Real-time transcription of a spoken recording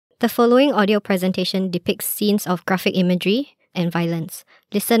The following audio presentation depicts scenes of graphic imagery and violence.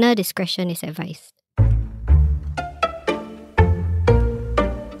 Listener discretion is advised.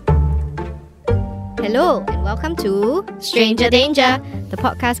 Hello and welcome to Stranger Danger, the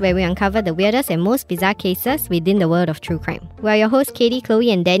podcast where we uncover the weirdest and most bizarre cases within the world of true crime. We are your hosts, Katie, Chloe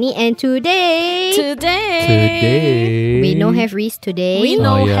and Danny, and today we no have Reese today. We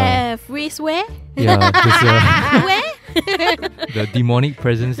have Reese where? Yeah, Where? the demonic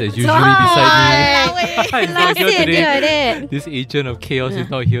presence that's usually beside me. Is not here today. Like This agent of chaos is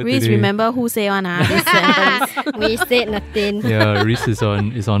not here Reese, today. remember who say one? we said nothing. Yeah, Reese is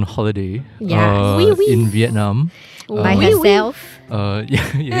on holiday. Yeah. In Vietnam. By herself. By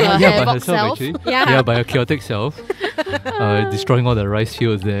havoc herself self. actually. Yeah. By a chaotic self. Destroying all the rice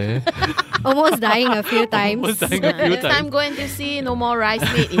fields there. Almost dying a few times. Almost dying a few Next time times. going to see no more rice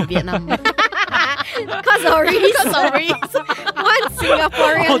made in Vietnam. Because of Reese. One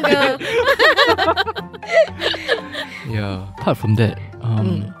Singaporean girl. Yeah. Apart from that,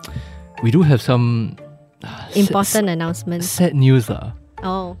 we do have some Important announcements. sad news lah.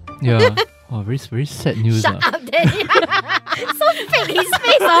 Oh. Yeah. Oh, very sad news Shut lah. up, Danny. So fake his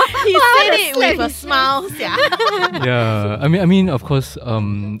face. He said it with a his smile. Yeah. Yeah, I mean, of course,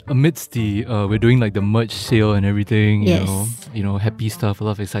 amidst the we're doing like the merch sale and everything. Yes. You know, happy stuff, a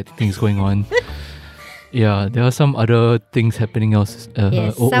lot of exciting things going on. Yeah, there are some other things happening else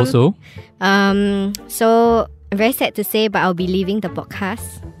Yes, also. So I'm very sad to say, but I'll be leaving the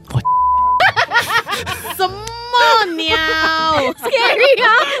podcast. Now. Scary,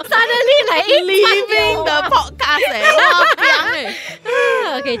 huh? Suddenly like Leaving the podcast. Wah, piang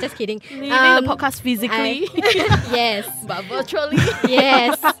eh. Okay, just kidding. Leaving the podcast physically. Yes. But virtually.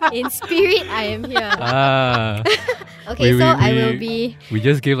 Yes. In spirit, I am here. Okay, We- I we- will be. We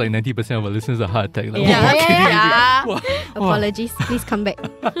just gave like 90% of our listeners a heart attack. Like, Yeah. Yeah. Apologies. Please come back.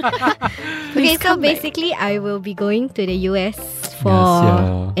 Okay, so come back. basically, I will be going to the US for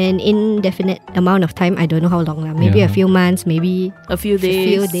yeah. an indefinite amount of time. I don't know how long. Maybe Yeah. a few months, maybe A few a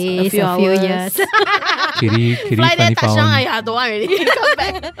few days. days, a few years. hours. Kitty Fly there, finally touch down. found. I don't want already. Come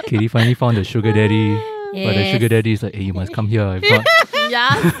back. Kitty finally found the sugar daddy. But the Yes. sugar daddy is like, hey, you must come here. If not,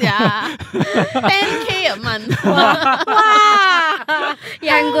 Yes, yeah. 10K a month. Wow.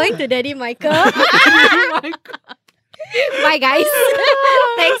 Yeah, I'm going to Daddy Michael. Bye, guys.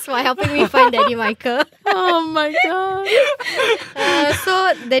 Thanks for helping me find Daddy Michael. Oh my god.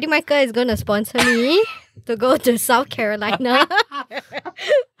 So, Daddy Michael is going to sponsor me to go to South Carolina.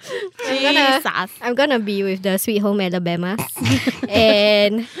 Jesus. I'm gonna be with the Sweet Home Alabamas.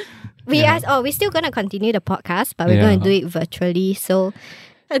 And we're still gonna continue the podcast, but we're Yeah. gonna do it virtually. So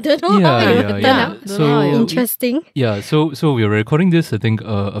I don't know Yeah, how it yeah, will turn yeah. out. So- Interesting. yeah, so we were recording this, I think,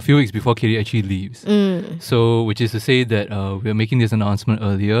 a few weeks before Kitty actually leaves. So, which is to say that we're making this announcement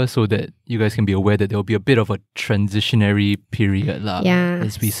earlier so that you guys can be aware that there will be a bit of a transitionary period lah, Yeah.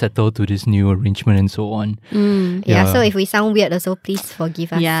 as we settle to this new arrangement and so on. Yeah, so if we sound weird also, please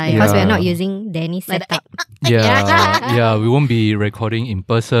forgive us. Yeah, because yeah. we're not using Danny's Like setup. Yeah, we won't be recording in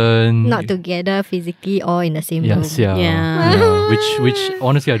person. Not together physically or in the same Yes, room. Yeah. Which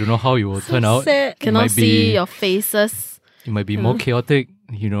honestly I don't know how it will turn out. Sad. Cannot might see be- your faces. It might be more chaotic,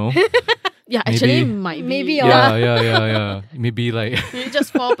 you know. Yeah, actually Maybe- might be. Maybe Yeah. Maybe like Maybe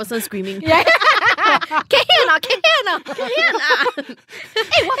just 4% screaming. Can hear not? Can hear not?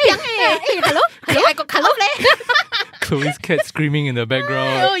 Hey, hello? I got cut off leh. Chloe's cat screaming in the Oh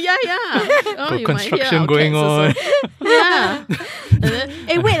background. yeah. Oh, Got you might hear construction our going cats on. also. Yeah. And then,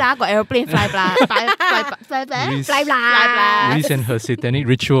 hey, wait lah, got aeroplane fly blah. Fly blah. Reese, Fly blah. Reese and her satanic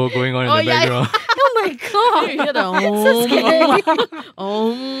ritual going on in Oh, the yeah. background. Oh my god. You hear the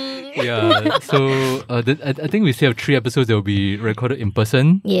Yeah. So I think we still have 3 episodes that will be recorded in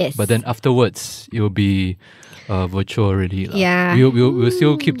person. Yes. But then afterwards it will be virtual already lah. Yeah. We'll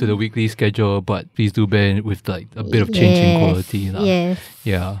still keep to the weekly schedule, but please do bear with like a bit of change in quality lah. Yes.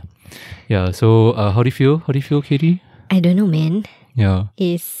 Yeah. So how do you feel? How do you feel, Katie? I don't know, man. Yeah.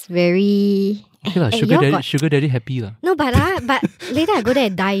 It's very... Okay lah. Eh, y'all Sugar daddy happy lah. No, but later I go there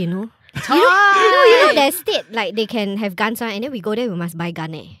and die, you know. You know that state, like they can have guns one, and then we go there, we must buy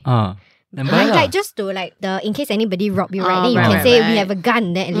gun Then buy lah. like just to in case anybody rob you, right? Then you right, can right, say right. we have a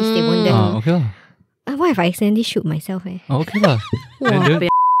gun, then at least they won't then. Okay lah. What if I accidentally shoot myself? Okay lah. Then-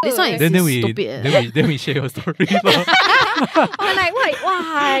 This one is then we stupid. then we share your story lah. Or like what?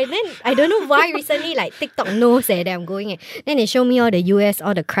 Why? Then I don't know why recently like TikTok knows that I'm going. Then they show me all the US,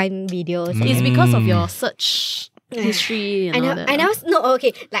 all the crime videos. It's because of your search history and all that. I never no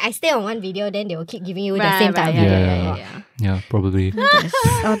okay. Like I stay on one video, then they will keep giving you the Right, same right, type of video. yeah. Yeah, probably.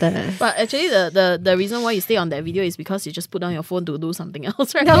 All the But actually, the reason why you stay on that video is because you just put down your phone to do something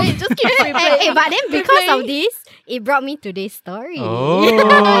else, right? No. You just keep hey, but then because of this, it brought me to this story. Oh,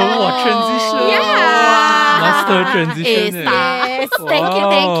 what transition. Yeah. Master transition. A star. Yes,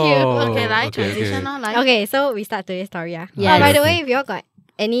 thank you. Wow. Okay, like Okay, transition okay. now, like. Okay, so we start today's story. Yeah. Yes. By the Okay. way, if you all got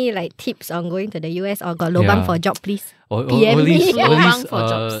any like tips on going to the US or got lobang Yeah. for job, please. Or PM at least, me. or at least Lobang for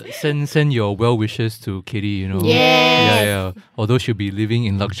jobs. send your well wishes to Katie, you know. Yes. Yeah. Although she'll be living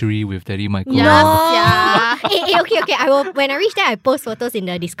in luxury with Daddy Michael. Yes, yeah. Okay. I will. When I reach there, I post photos in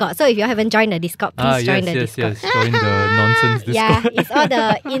the Discord. So if you haven't joined the Discord, please join the Discord. Yes. Join the nonsense Discord. Yeah, it's all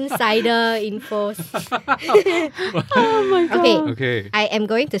the insider infos. Oh my god. Okay, Okay. I am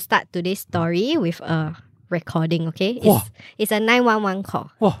going to start today's story with a recording. Okay, Whoa. it's a 911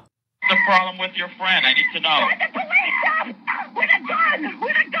 call. Whoa. the problem with your friend? I need to know. The police up! With a gun!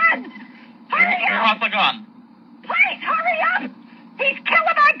 With a gun! Hurry Who up! has the gun? Please, hurry up! He's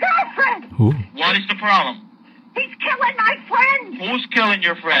killing my girlfriend! Who? What is the problem? He's killing my friend! Who's killing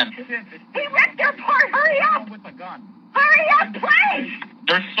your friend? He ripped her apart! Hurry up! With a gun. Hurry up, please!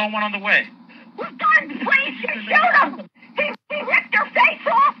 There's someone on the way. With gun, please! Shoot him! He ripped her face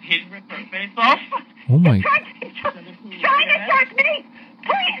off! He ripped her face off. Oh my. He's trying to touch me!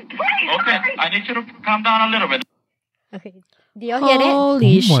 Please, Okay, hurry! I need you to calm down a little bit. Okay, do you all hear that?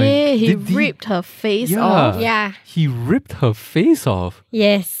 Holy Oh my- shit, he did he- ripped her face Yeah. off. Yeah. He ripped her face off.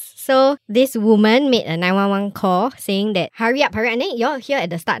 Yes. So this woman made a 911 call saying that hurry up. And then you all hear at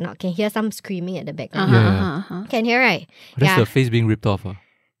the start now, can hear some screaming at the background. Yeah. Can hear, right? That's Yeah. the face being ripped off.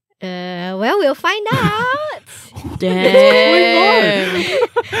 Well, we'll find out. Damn.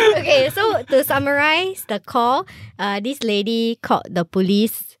 Okay, so to summarize the call, this lady called the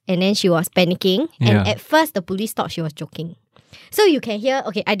police and then she was panicking. And Yeah. at first, the police thought she was joking. So you can hear,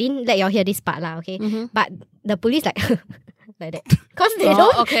 okay, I didn't let y'all hear this part, lah, okay? But the police like, like that. Because they Oh,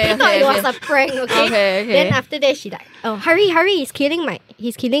 don't, okay, they thought okay, it was okay. a prank, okay? Okay. Then after that, she like, oh, hurry, he's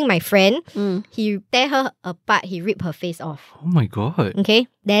killing my friend. Mm. He tear her apart, he ripped her face off. Oh my god. Okay,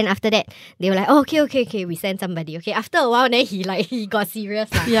 then after that, they were like, oh, okay, we send somebody. Okay, after a while, then he got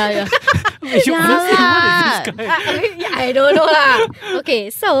serious lah. Yeah. Wait, Yeah honestly, what is lah. this guy? I don't know lah. Okay,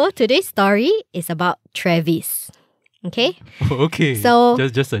 so today's story is about Travis. Okay, Oh, okay. So-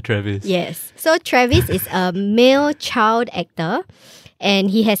 just a Travis. yes. So Travis is a male child actor,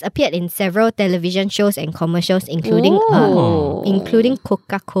 and he has appeared in several television shows and commercials, including Oh.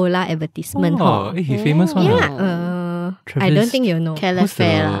 Coca-Cola advertisement. Oh, hor. hey, he famous one. Yeah, ah. I Travis- don't think you know. Who's the-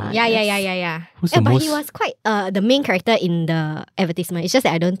 Calafell lah. Yeah. Who's the But most? he was quite the main character in the advertisement. It's just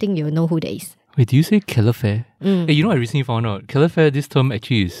that I don't think you know who that is. Wait, do you say Calafell? Mm. Hey, you know I recently found out Calafell. This term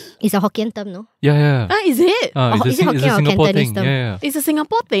actually is It's a Hokkien term, no? yeah. Ah, is it? It's, is a, it it's a Hokkien or Singapore Cantonese thing. term? Yeah. It's a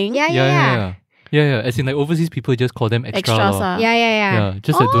Singapore thing? Yeah. As in like overseas people just call them extra. Extras. lor. Ah. Yeah.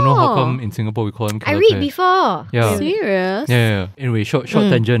 Just I don't know how Oh. come in Singapore we call them I Calafell. read before. Yeah. Serious? Yeah. Anyway, short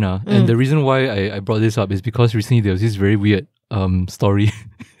tangent. And the reason why I brought this up is because recently there was this very weird story.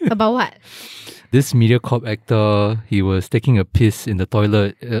 About what? This MediaCorp actor, he was taking a piss in the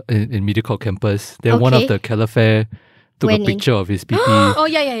toilet in MediaCorp campus. Then one of Okay. the Calafell took Went a in. picture of his PP. Oh,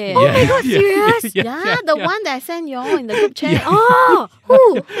 yeah. Oh my god, serious? Yeah, the one that I sent you all in the group chat. Oh,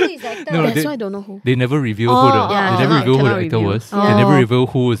 who is the actor? No, That's they- why I don't know who. They never reveal Oh, who the yeah, they never cannot- reveal who the cannot actor reveal. was. Oh. They never reveal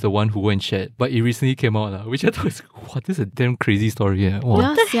who was the one who went shared. But it recently came out, which I thought was what, this is a damn crazy story. Yeah. Wow.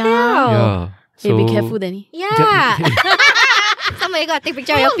 Yeah, sia. hell? Yeah. Hey, be careful, Danny. Yeah. Somebody got to take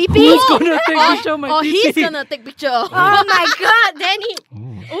picture of your pee Who's gonna take picture of my Oh, he's PP? gonna take picture. Oh my god, Danny.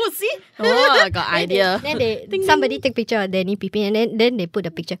 Oh, see? Oh, I got idea. Then somebody take picture of Danny pee and then they put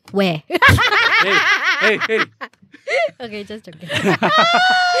the picture where? Hey. Okay, just joking.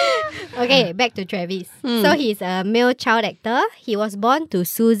 Okay, back to Travis. So he's a male child actor. He was born to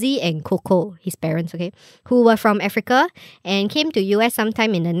Susie and Coco, his parents, okay, who were from Africa and came to US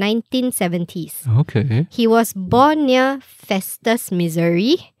sometime in the 1970s. Okay. He was born near Festus,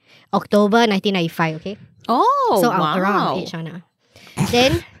 Missouri, October 1995, okay? Oh, So wow. around our age, Anna.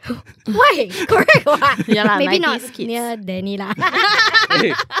 Then, why? Correct what? Yeah lah, Maybe 90s not kids. near Danny lah.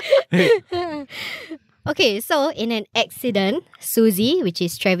 Hey. Okay, so in an accident, Susie, which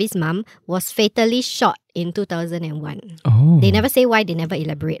is Travis' mom, was fatally shot in 2001. Oh. They never say why, they never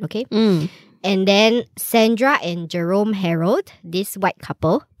elaborate, okay? Mm. And then Sandra and Jerome Harold, this white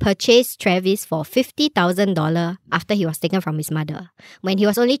couple, purchased Travis for $50,000 after he was taken from his mother when he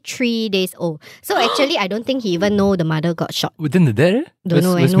was only 3 days old. So actually, I don't think he even know the mother got shot. Within the dad? Don't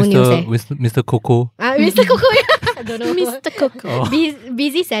know, Where's no news, Mr. Coco? Mr. Coco, yeah. I don't know. Mr. Coco. Oh.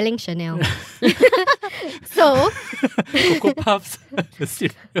 Busy selling Chanel. So, Coco Puffs. The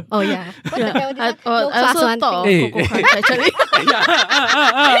cereal. oh yeah. What the hell? I This one? Low class also one thought thing. of Coco Crunch actually.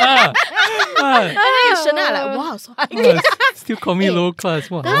 And then Chanel like, wow, so Still call me low class.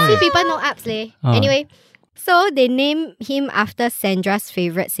 Wow. Don't see people know apps leh. Ah. Anyway, so they named him after Sandra's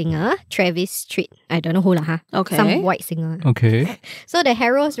favorite singer, Travis Tritt. I don't know who lah, huh? Okay. Some white singer. Okay. So the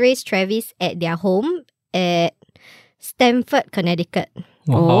Harrows raised Travis at their home at Stamford, Connecticut.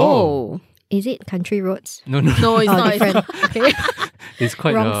 Wow. Oh. Is it Country Roads? No, no. No, it's Oh, not. different. Okay. It's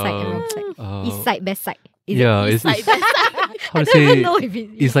quite Wrong side. East side, best side. Is yeah, it? it's Like, how I to don't even say. know if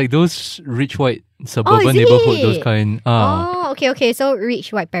It's like those rich white suburban is neighborhood, it? those kind. Oh, okay. So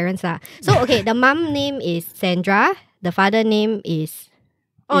rich white parents lah. So okay, the mom name is Sandra. The father name is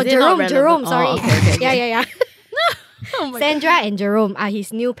Is it not Jerome. relevant? Sorry. Oh, okay. Yeah. oh my Sandra and Jerome are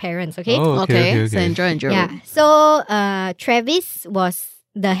his new parents. Okay. Oh, Okay, Sandra and Jerome. Yeah. So Travis was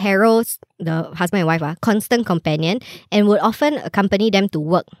the Harrows, the husband and wife, constant companion and would often accompany them to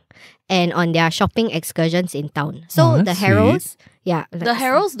work and on their shopping excursions in town. So Oh, the that's Harrows, yeah. The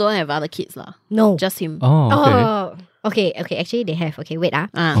Harolds don't have other kids lah. No. Just him. Oh, okay. Oh, okay. Actually, they have. Okay, wait. Oh.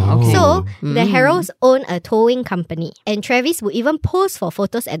 Okay. So the Mm. Harrows own a towing company, and Travis would even pose for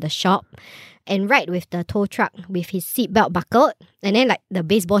photos at the shop and ride with the tow truck with his seatbelt buckled and then like the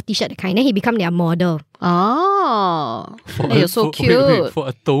baseball t-shirt the kind. Then he become their model. Oh. Hey, you're so cute. Wait, for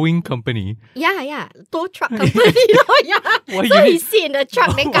a towing company. Yeah. Tow truck company. Yeah. Why So you he need- sit in the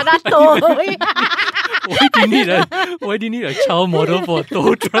truck then kena tow. Why do you need a child model for a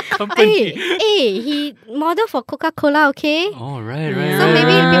tow truck company? He model for Coca-Cola, okay? Oh, right. So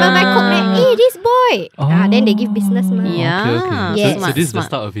maybe people buy Coke then, this boy. Then they give business man. Yeah. Okay. Yes. So Smart, this is the smart.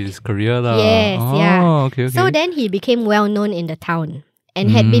 start of his career lah. Yes, oh, yeah. Okay. So then he became well known in the town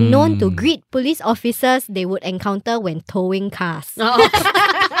and had been known to greet police officers they would encounter when towing cars. Oh.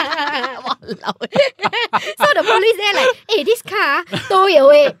 So the police there like, this car tow it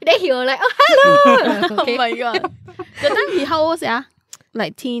away. Then he was like, hello. Oh my god. The time he how old yeah?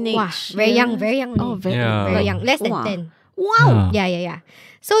 Like teenage. Wow, very young. Oh, very, Yeah. Very young, less than Wow. 10. Wow. Yeah.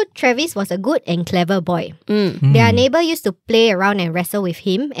 So Travis was a good and clever boy. Mm. Their neighbor used to play around and wrestle with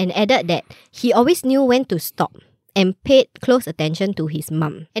him and added that he always knew when to stop and paid close attention to his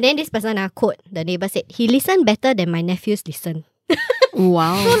mum. And then this person, quote, the neighbor said, he listened better than my nephews listen.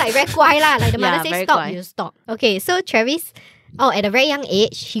 Wow. So like very 乖 lah. Like the mother Yeah, says very stop, 乖. you stop. Okay, so Travis, at a very young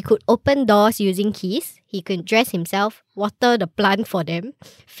age, he could open doors using keys. He could dress himself, water the plant for them,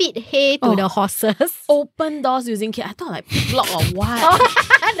 feed hay to the horses. Open doors using key. I thought like block or what?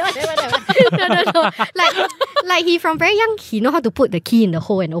 No. Like he from very young, he know how to put the key in the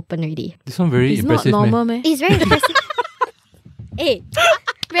hole and open already. This one very It's not impressive, normal, man. man. It's very impressive.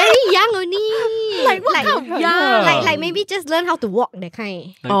 Very young only. Like what kind of young? Like maybe just learn how to walk that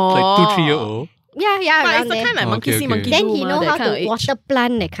kind. Like 2-3 year old. Yeah, But around it's the there. kind like monkey Okay, see, okay. monkey Then do, he ma, know that how kind of to age. water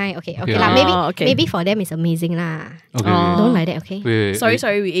plant that kind. Okay, Okay. lah. Oh, okay. Maybe for them it's amazing lah. Okay. Oh. Don't like that, okay? Wait,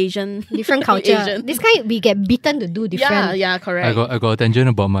 Sorry, we Asian. Different We culture. Asian. This kind we get beaten to do different. Yeah, correct. I got a tangent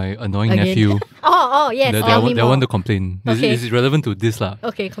about my annoying Again. nephew. Oh, yes. that Tell me that more. want to complain. Okay. This is relevant to this lah.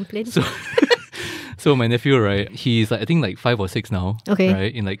 Okay, complain. So my nephew, right? He's like I think like 5 or 6 now. Okay.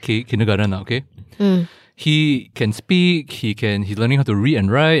 Right in like kindergarten now. Okay. Mm. He can speak. He's learning how to read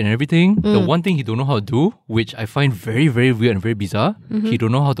and write and everything. The one thing he don't know how to do, which I find very very weird and very bizarre, he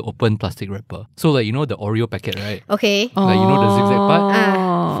don't know how to open plastic wrapper. So like you know the Oreo packet, right? Okay. Like you know the zigzag part.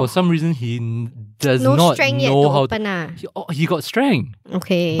 Ah. For some reason he does No not strength yet know to how open ah. he got strength,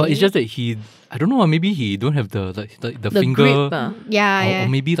 Okay. but it's just that I don't know. Maybe he don't have the the finger. grip. yeah. Or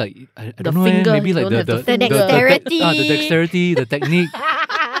maybe like I The don't know. finger, Maybe like don't have the dexterity. the dexterity, the technique.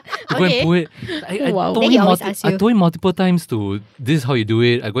 To go and Okay. pull it. I Wow. told Then he him always asks I you. told him multiple times to this is how you do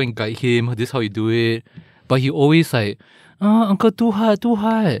it. I go and guide him. This is how you do it. But he always like, uncle, too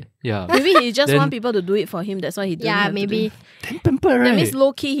hard. Yeah. Maybe he just Then- want people to do it for him. That's why he doesn't Yeah, have to maybe. do it. Then pamper, right? That means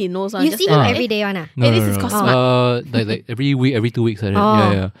low key he knows. You see him every day one ah. No, Hey, this no, is no. called smart. Like every week, every 2 weeks like that.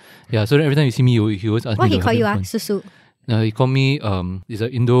 Oh. Yeah. So then every time you see me, he always ask What me he to call help you him ah? open. Susu. He call me it's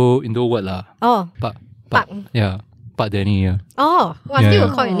an Indo word lah. Oh. Pak. Pak. Yeah. Pak Danny, yeah. Oh. Well, Yeah, still yeah.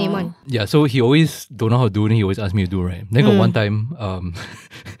 will call your name on. Yeah, so he always don't know how to do, then he always ask me to do, right? Then got one time,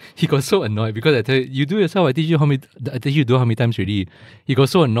 he got so annoyed because I tell you do yourself, I teach you to do how many times already. He got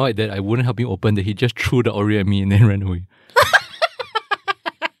so annoyed that I wouldn't help him open that he just threw the Oreo at me and then ran away.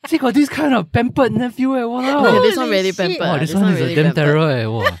 actually got this kind of pampered nephew. Wow. Okay, this one Holy really shit. pampered. This one is a damn terror.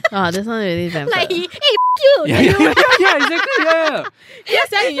 Wow. This one really pampered. Like, hey, you. Yeah, exactly. Yeah. yes,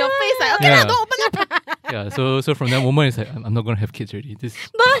 yeah, in your face, like, okay, Yeah. don't open up. Yeah. So from that moment, it's like I'm not gonna have kids already. This.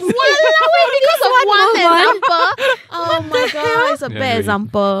 But Because of one moment. example. Oh my god, it's a Yeah, bad really.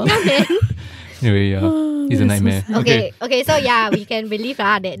 example. Anyway, yeah, he's a nightmare. Okay, so yeah, we can believe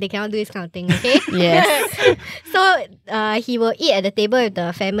that they cannot do this kind of thing, okay? Yes. So he will eat at the table with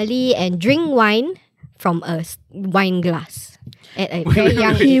the family and drink wine from a wine glass at a very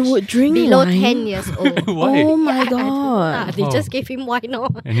young He age. would drink Below wine? 10 years old. Why? Oh my I don't know. god. They Oh. just gave him wine. No?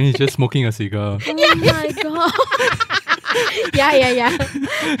 And then he's just smoking a cigar. Oh my god. Yeah.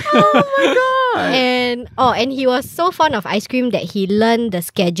 Oh my god. And he was so fond of ice cream that he learned the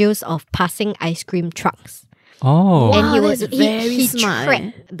schedules of passing ice cream trucks. Oh. And he Wow, was that's he, very he smart,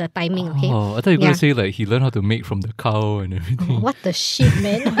 tracked the timing, okay? Oh, I thought you were Yeah. gonna say like he learned how to make from the cow and everything. What the shit,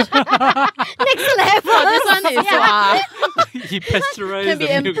 man? Next level. This one is He pasteurized can be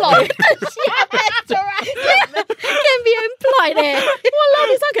the milk. employed. Can be employed Walao,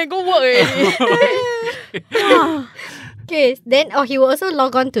 this one can go work already. Okay, then he will also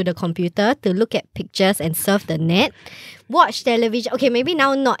log on to the computer to look at pictures and surf the net, watch television. Okay, maybe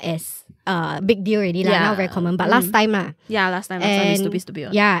now not as big deal already lah. Yeah. Now very common, but last time lah. Yeah, last time And is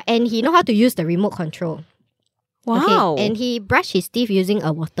stupid. yeah, and he know how to use the remote control. Wow. Okay, and he brushed his teeth using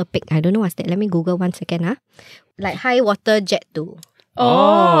a water pick. I don't know what's that. Let me Google 1 second. Like high water jet to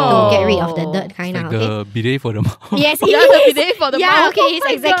Oh. get rid of the dirt kind Like of. Okay. the bidet for the mouth. Yes, it Yeah, is. the bidet for the yeah, mouth. okay, Oh it's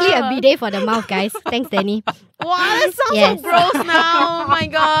my exactly God. a bidet for the mouth, guys. Thanks, Danny. Wow, that sounds Yes. so gross now. Oh my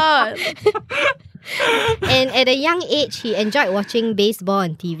god. And at a young age, he enjoyed watching baseball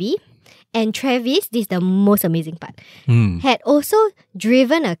on TV. And Travis, this is the most amazing part, had also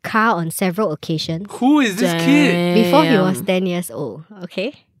driven a car on several occasions Who is this kid? before he was 10 years old.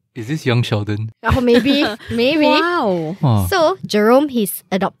 Okay? Is this young Sheldon? Oh, maybe. Wow. Oh. So, Jerome, his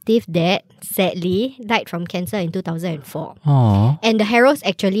adoptive dad, sadly, died from cancer in 2004. Aw. And the Harrows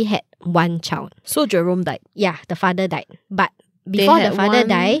actually had one child. So Jerome died. Yeah, the father died. But before the had father one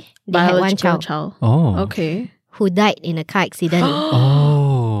died, they had one Biological child Oh. Okay. who died in a car accident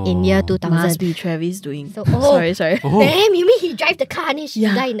Oh. in year 2000. Must be Travis doing. So, Sorry. Oh. Damn, you mean he drive the car and then she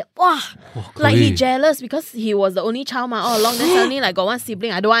Yeah. died in the... Wow. Oh, Like he Chloe. jealous because he was the only child all along. Then suddenly like got one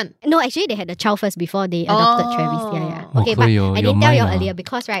sibling. I don't want. No, actually they had the child first before they adopted Oh. Travis. Yeah. Oh, Okay, Chloe, but your I didn't tell mind you ah. earlier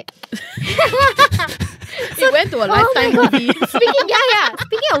because, right... He went to a Lifetime movie. Speaking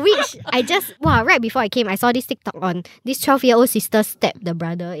of which, right before I came, I saw this TikTok on this 12-year-old sister stabbed the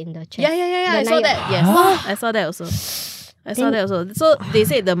brother in the chest. Yeah. I The saw 9-year-old. that. Yes, I saw that also. So they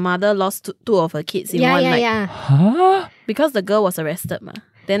said the mother lost two of her kids in one night Yeah. Huh? because the girl was arrested, ma.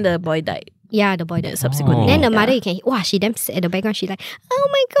 Then the boy died. Yeah, the boy died. Subsequently. Then the Yeah. mother, you can she damn sad at the background. She's like, oh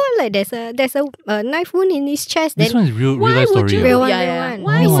my god, like there's a knife wound in his chest. This Then one's real Why life would story. you? Real ah. one, yeah, real yeah. one.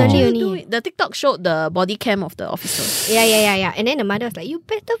 Why Recently would you only. do it? The TikTok showed the body cam of the officer. yeah. And then the mother was like, you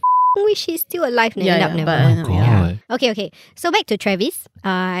better wish he's still alive. Then end up never. Oh, God. Okay. So back to Travis.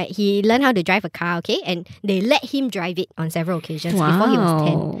 He learned how to drive a car, okay? And they let him drive it on several occasions before he was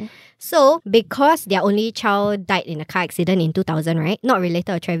 10. So, because their only child died in a car accident in 2000, right? Not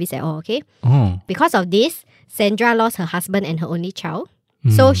related to Travis at all, okay? Oh. Because of this, Sandra lost her husband and her only child. Hmm.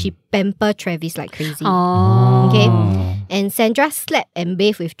 So, she pampered Travis like crazy. Oh. Okay. Oh. And Sandra slept and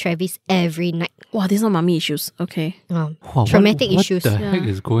bathed with Travis every night. Wow, these are mommy issues. Okay. Oh, Wow, traumatic what issues. What the heck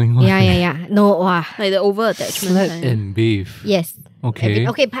is going on? Yeah. No, wow. Like the over attachment. Slept and bathe. Yes. Okay.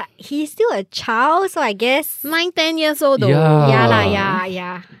 Okay, but he's still a child, so I guess... 9-10 years old though. Yeah.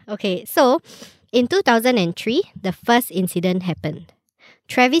 Yeah. Okay, so in 2003, the first incident happened.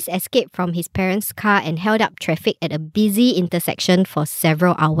 Travis escaped from his parents' car and held up traffic at a busy intersection for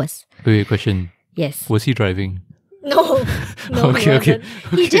several hours. Wait, question. Yes. Was he driving? No, Okay, he okay,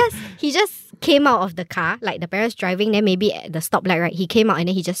 wasn't. He just came out of the car, like the parents driving, then maybe at the stoplight, right? He came out and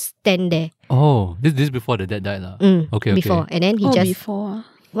then he just stand there. Oh, this before the dad died lah. Okay. Before. And then he Oh, just... before.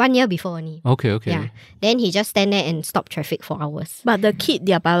 1 year before only. Okay. Yeah. Then he just stand there and stop traffic for hours. But the kid,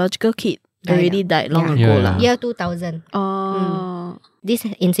 their biological kid, already died long Yeah. ago Yeah. lah. Year 2000. Oh. This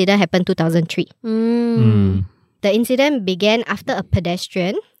incident happened 2003. Hmm. The incident began after a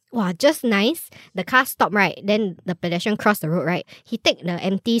pedestrian. Wow, just nice. The car stopped, right? Then the pedestrian crossed the road, right? He take the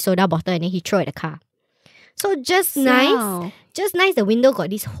empty soda bottle and then he throw at the car. So just nice, the window got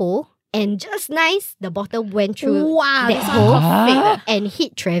this hole. And just nice, the bottle went through Wow, that this hole one perfect. and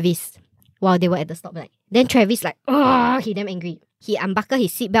hit Travis while they were at the stoplight. Then Travis like, oh, he damn angry. He unbuckled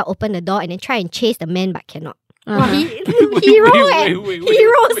his seatbelt, opened the door and then try and chase the man but cannot. Wow, he hero Wait.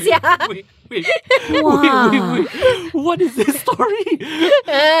 Heroes, yeah. Wait. Wow. What is this story?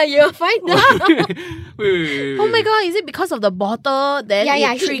 You'll find out. Wait. Oh my god, is it because of the bottle that Yeah,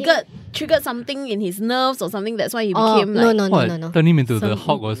 it he- triggered something in his nerves or something? That's why he Oh, became like... What? Turn him into the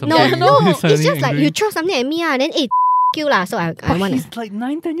Hulk or something? No, it's Suddenly just like angry? you throw something at me and then you lah. So I But want he's like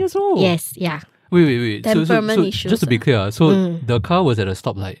 9-10 years old. Yes, yeah. Wait. Temperament issues, Just to be clear, so the car was at a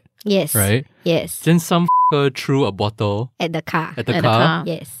stoplight, Yes. right? Yes. Then some threw a bottle At the car. at the At the car. car.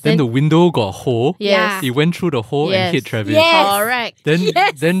 Yes. Then the window got a hole. Yes. He went through the hole and Yes. hit Travis. Yes. Correct.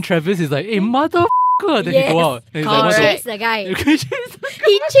 Then Travis is like, "Hey, motherfucker!" Then Yes. he go out. And he's He like, what Correct. chased the guy. the-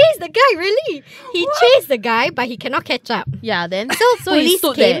 He chased the guy, really. He chased the guy, but he cannot catch up. Yeah, then... So he police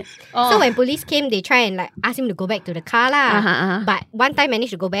stood came. there. Oh. So when police came, they try and like ask him to go back to the car lah. Uh-huh. But one time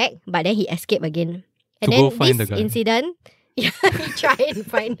managed to go back, but then he escaped again. And To then go find this the guy. incident, yeah, he tried and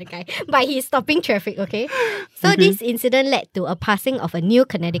find the guy, but he's stopping traffic. Okay, so this incident led to a passing of a new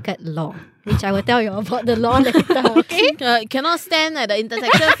Connecticut law, which I will tell you about the law later. Okay, Cannot stand at the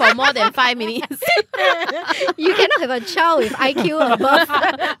intersection for more than 5 minutes. you cannot have a child with IQ above.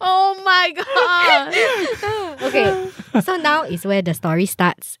 Oh my god. Okay, so now is where the story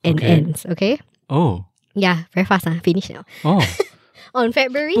starts and Okay. ends. Okay, Oh. yeah, very fast. Finish now. Oh. On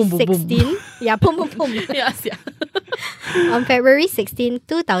February Boom, boom, boom. 16, yeah, boom, boom, boom. Yes, yeah. On February 16,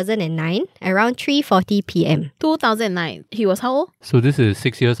 2009, around 3:40 p.m. 2009. He was how old? So this is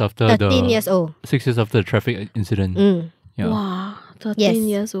 6 years after 13 years old. 6 years after the traffic incident. Mm. Yeah. Wow. 13 Yes,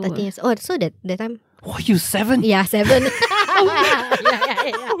 years old. 13 years old. So that time, Oh, you 7? yeah, 7. yeah.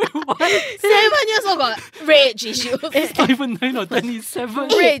 7 years old got rage issues. It's not even 9 or 10, he's 7.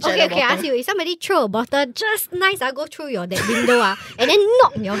 Rage Okay, at the okay, bottom. ask you, if somebody throw a bottle just nice, go through that window and then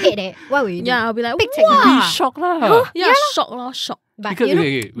knock your head what will you do? Yeah, I'll be like, Big wow. Be shocked lah. Yeah, shock lor, shock. But Because- you know,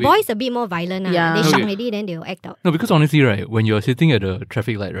 okay, wait. boys a bit more violent. Yeah. They shock Okay. already, then they will act out. No, because honestly, right, when you're sitting at a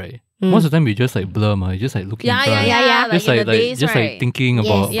traffic light, right, most of the time you just like blur, you just like looking Yeah, in front. yeah, yeah. Yeah. Just in like, the days, just right? like thinking Yes.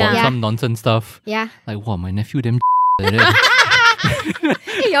 about Yeah. some nonsense stuff. Yeah. Like, wow, my nephew them like that.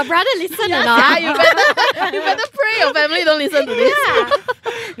 Hey, your brother listen or Yeah, not? you better pray your family don't listen to this.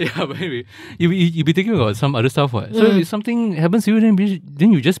 Yeah, but anyway, you be thinking about some other stuff, what? So Mm. if something happens to you,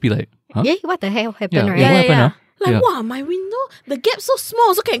 then you just be like, huh? Yeah, what the hell happened, Yeah, right? what happened, huh? Like, Yeah. wow, my window, the gap so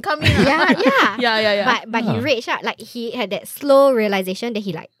small, so can come in. Yeah, yeah. yeah. But he raged out. Like he had that slow realization that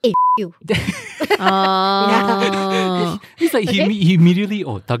he like, hey, you. Oh. It's like Okay. he immediately,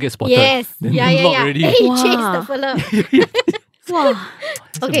 target spotted. Yes. Then Yeah. lock already. And he Wow. chased the fella. Wow.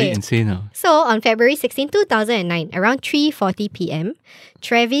 It's a Okay. bit insane. So on February 16, 2009, around 3:40 p.m.,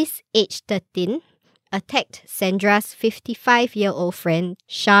 Travis, aged 13, attacked Sandra's 55-year-old friend,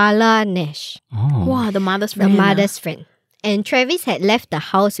 Sharla Nash, Oh. Wow, the mother's the friend. mother's friend. And Travis had left the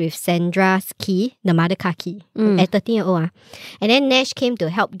house with Sandra's key, the mother car key, at 13-year-old. And then Nash came to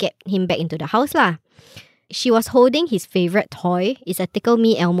help get him back into the house lah. She was holding his favorite toy, it's a Tickle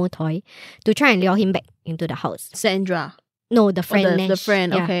Me Elmo toy, to try and lure him back into the house. Sandra. No, the friend Nash. The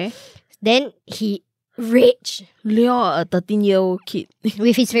friend, Yeah. okay. Then he raged Lure a 13-year-old kid.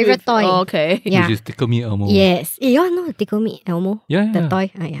 with his favorite toy. Oh, okay. Yeah. Which is Tickle Me Elmo. Yes. You all know the Tickle Me Elmo? Yeah, The yeah.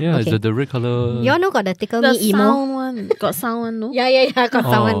 toy? Yeah, okay. it's the red color. You all know got the Tickle The Me Emo? sound one. Got sound one, no? Yeah, got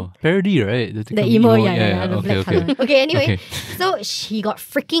someone. Parody, right? The, The Tickle Me emo, yeah, the okay, black okay. color. Okay, anyway. Okay. So he got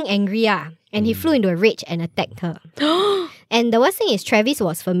freaking angry and he flew into a rage and attacked her. And the worst thing is Travis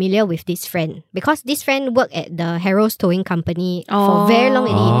was familiar with this friend because this friend worked at the Harrow's Towing Company for very long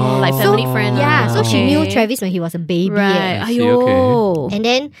already. Oh. Like family friend. Yeah, so she knew Okay. Travis when he was a baby. Right. I see, Ayo. And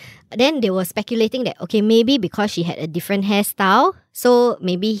then they were speculating that, okay, maybe because she had a different hairstyle, so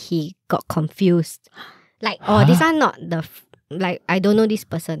maybe he got confused. Like, this one not like, I don't know this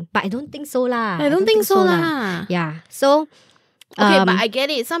person. But I don't think so lah. I don't think so lah. Yeah. So, Okay, but I get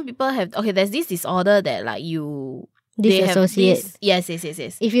it. Some people have, there's this disorder that like you... they have disassociate. this- Yes.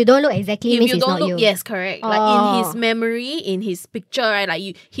 If you don't look exactly, If means you it's don't not look, you. yes, correct. Like in his memory, in his picture, right?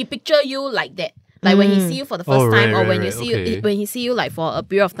 Like he picture you like that. Like when he see you for the first Oh, time, right, or when right, you right, see okay. you when he see you like for a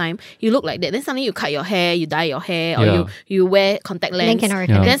period of time, you look like that. Then suddenly you cut your hair, you dye your hair, or Yeah. you wear contact Then lens. cannot Yeah.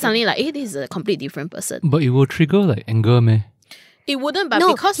 recognize. Then suddenly like, this is a complete different person. But it will trigger like anger, meh? It wouldn't, but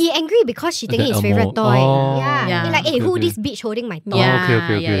No, because he angry because she taking The his favorite Elmo. toy. Oh. Yeah. Yeah. He like, hey, Okay, who okay. this bitch holding my toy? yeah,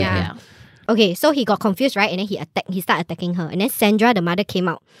 okay, yeah, yeah. Okay, so he got confused, right? And then he started attacking her. And then Sandra, the mother, came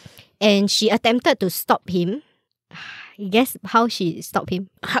out. And she attempted to stop him. Guess how she stopped him?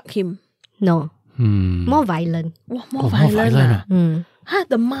 Hug him. No. Hmm. More violent. Wow, Oh, more violent. Ah. Mm. Huh,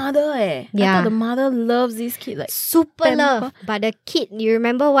 the mother I Yeah. thought the mother loves this kid like Super Pamper. love. But the kid, you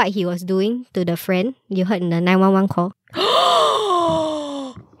remember what he was doing to the friend? You heard in the 911 call?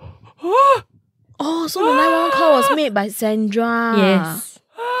 Oh, so the 911 call was made by Sandra. Yes.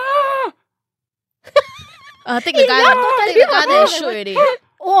 Take the gun and shoot already.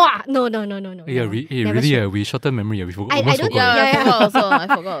 Oh, no. Yeah, Never really, shoot. we short-term memory. We I almost don't- forgot. Yeah, Yeah. I forgot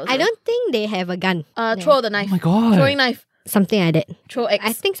also. I don't think they have a gun. Throw the knife. Oh my god. Throwing knife. Something like that. Throw X.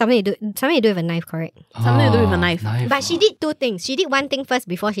 I think something to do with a knife, correct? Something to do with a knife. But she did two things. She did one thing first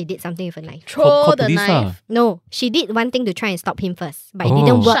before she did something with a knife. Throw Call the police knife. No, she did one thing to try and stop him first, but it Oh.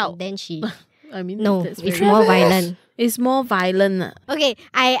 didn't work. Shout. Then she I mean, no, that's it's very- more violent. It's more violent. Okay,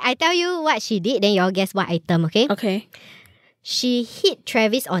 I tell you what she did. Then you all guess what item. Okay, Okay. she hit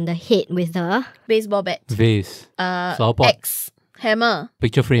Travis on the head with the. Baseball bat. Vase. Flower pot. Axe. Hammer.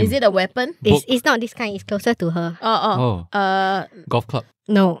 Picture frame. Is it a weapon? Book. It's not this kind. It's closer to her. Oh. Golf club.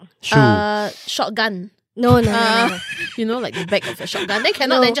 No, Shoe. Shotgun. no. You know, like the back of a shotgun. They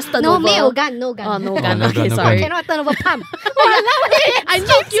cannot No. then just turn no, over. no gun, no gun. Oh, no Oh, gun. no Okay, gun, no sorry. gun. Cannot turn over pump. I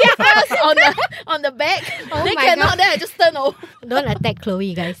knocked you first on the back. Oh they my cannot, God. then I just turn over. Don't attack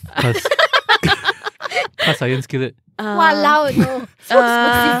Chloe, guys. Cast iron skillet. Walao, no. So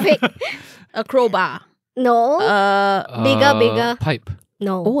specific. A crowbar. No, Bigger. Pipe.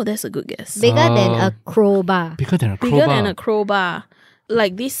 no. Oh, that's a good guess. Bigger than a crowbar. Bigger than a crowbar. Bigger than a crowbar.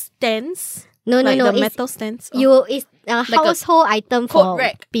 Like these stands. No, like no. the It's, metal stands. it's a a household item coat for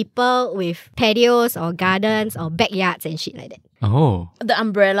rack. people with patios or gardens or backyards and shit like that. Oh. The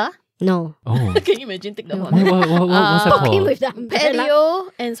umbrella. No. Oh. Can you imagine? Take the No. one. What's that Poke him called? with the umbrella. Patio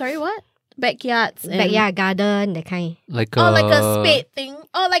and sorry, what? Backyards. And, Backyard, garden, that kind. Like Oh, like a spade thing.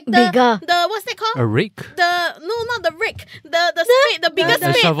 Oh, like the Bigger. the what's that called? A rake? Not the rake. The spade, the bigger The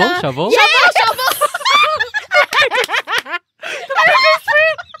spade. shovel? the- Shovel? Shovel.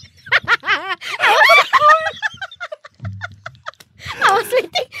 I was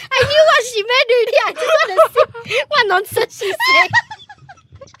waiting. I knew what she meant already. I just want to see what nonsense she said.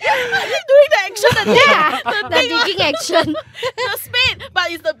 Doing the action again. The digging action. The spade,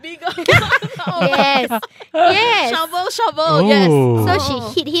 but it's the bigger. Oh. Yes. Yes. Shovel. Yes. Oh. So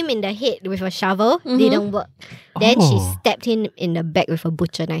she hit him in the head with a shovel. Didn't work. Then she Oh. stabbed him in the back with a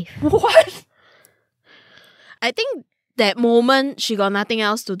butcher knife. What? I think that moment she got nothing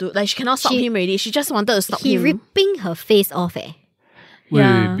else to do. Like she cannot stop She- him already. She just wanted to stop He him. ripping her face off.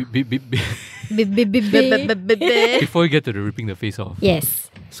 Yeah. Wait. Before we get to the ripping the face off. Yes.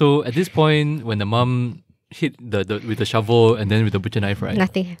 So at this point, when the mum hit the with the shovel and then with the butcher knife, right?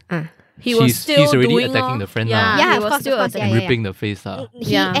 Nothing. He was still he's already doing attacking all- the friend Yeah, lah. Yeah, he of was course, still of course, attacking. And yeah. ripping the face lah.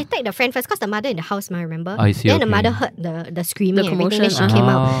 He Yeah. attacked the friend first because the mother in the house, remember? I see, Then the okay. mother heard the screaming The and everything. Then she commotion, came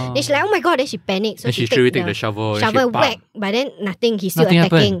Ah. out. Then she's like, oh my god. Then she panicked. So Then she straight away take the shovel. and she shovel bam. whack. But then nothing. He's still Nothing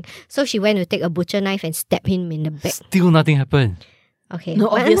attacking. happened. So she went to take a butcher knife and stab him in the back. Still nothing happened. Okay.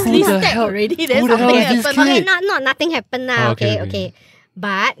 No, But- obviously Who the stabbed hell- already. Then who the hell something is this happened. kid? Okay, not nothing happened now. Oh, okay, Okay.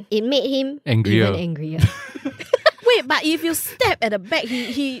 But it made him Angrier. even angrier. Wait, but if you stab at the back,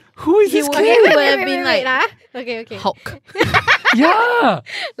 he Who is He this would- kid? he would have been like Okay. Hulk. Yeah.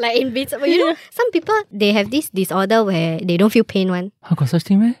 Like invincible. You know, some people they have this disorder where they don't feel pain one. How got such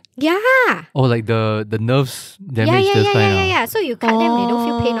thing, man? Yeah. Oh, like the nerves Yeah, damage. yeah, this yeah, kind yeah, of- yeah. So you cut them, they don't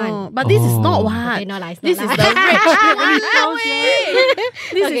feel pain one. But this is not Oh. what. Okay, no lah, it's This not is lah. the rage. No way.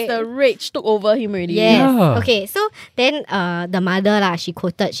 This Okay. is the rage took over him already. Yes. Yeah. Okay, so then the mother lah, she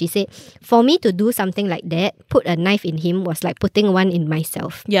quoted, she said, for me to do something like that, put a knife in him was like putting one in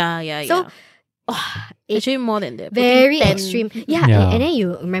myself. Yeah. So, actually more than that. Very Putting 10. extreme. Yeah, Yeah. And then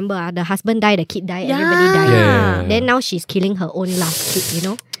you remember the husband died, the kid died, Yeah. everybody died. Yeah. Then now she's killing her own last kid, you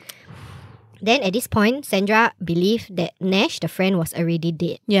know. Then at this point, Sandra believed that Nash, the friend, was already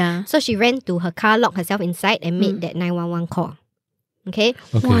dead. Yeah. So she ran to her car, locked herself inside, and made that 911 call. Okay?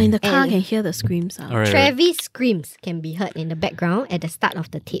 Okay. Wow, in the car And- can hear the screams. All right. Travis screams can be heard in the background at the start of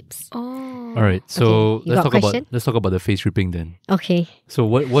the tapes. Oh. All right. So Okay, you let's got talk a about question? the face ripping then. Okay. So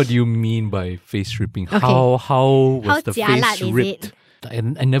what do you mean by face ripping? Okay. How was How the jialat face is ripped? it? I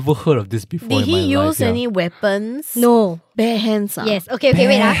never heard of this before. Did in my he life, use yeah. any weapons? No. Bare hands. Yes. Okay, wait.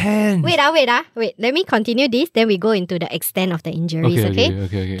 Bare hands. Wait. Let me continue this. Then we go into the extent of the injuries, okay?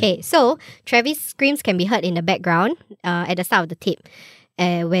 Okay. Okay, so Travis' screams can be heard in the background at the start of the tape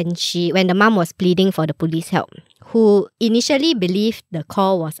when the mom was pleading for the police help, who initially believed the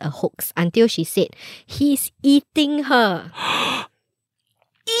call was a hoax until she said, he's eating her.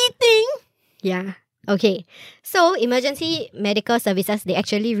 Eating? Yeah. Okay. So emergency medical services, they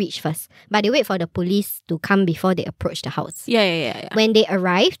actually reach first, but they wait for the police to come before they approach the house. Yeah. When they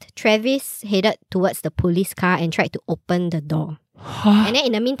arrived, Travis headed towards the police car and tried to open the door. And then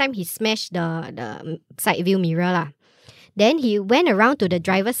in the meantime, he smashed the side view mirror lah. Then he went around to the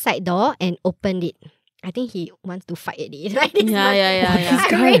driver's side door and opened it. I think he wants to fight it. Like, this man, Yeah.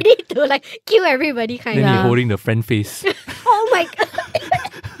 I'm ready to like kill everybody kind Then of. he holding the friend face. Oh my god.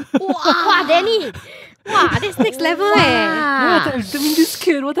 Wow, Danny. Wow, that's next level What? I mean, this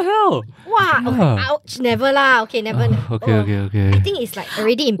kid, what the hell? Wow. Yeah. Okay, ouch. Never lah. Okay, never. Okay. I think it's like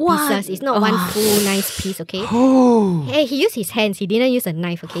already in What? pieces. It's not one full nice piece, okay? Oh. Hey, he used his hands. He didn't use a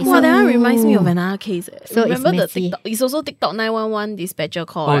knife, okay? Wow, that one reminds me of another case. So it's Remember the messy. TikTok? It's also TikTok 911 dispatcher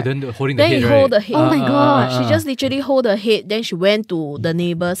call. Oh, right? then holding the Then head, he right? hold the head. Oh my God. She just literally hold the head. Then she went to the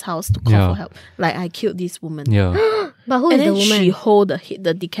neighbor's house to call Yeah. for help. Like, I killed this woman. Yeah. But who And is the then woman? she hold the head,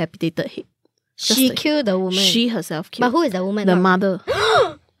 the decapitated head. She just killed the woman. She herself But killed. who is the woman? The now? mother.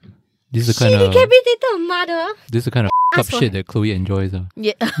 This is the She kind of decapitated her mother. this is the kind of up Ask for- shit that Chloe enjoys.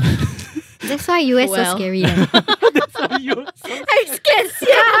 Yeah. That's why US so Well. scary. Then. I'm scared.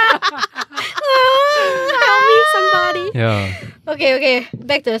 Help me, somebody. Yeah. Okay.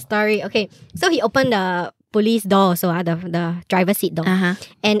 Back to the story. Okay, so he opened the police door, so the driver's seat door. Uh-huh.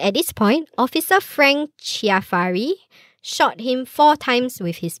 And at this point, Officer Frank Chiafari shot him 4 times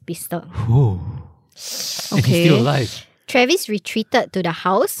with his pistol. Ooh. And he's still alive. Travis retreated to the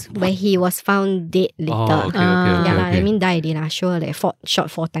house where he was found dead later. Oh, okay. Yeah, lah, okay. I mean died lah. Sure, like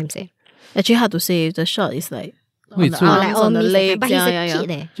shot 4 times. Actually hard to say if the shot is like Wait, on so- the Or arms, like on the miss, legs. but he's yeah, a yeah, kid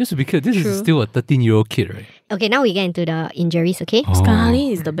yeah. eh. Just to be clear, this True. is still a 13-year-old kid, right? Okay, now we get into the injuries, okay? Oh.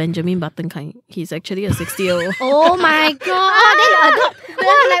 Scarly is the Benjamin Button kind. He's actually a 60-year-old. Oh my god! Then adopt.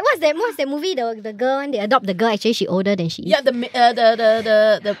 Wow, like what's that movie? The girl one, they adopt the girl. Actually, she older than she is. Yeah, the What's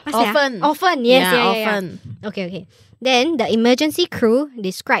that, orphan. Orphan, yes, yeah. orphan. Okay. Then the emergency crew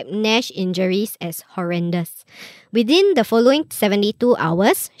described Nash injuries as horrendous. Within the following 72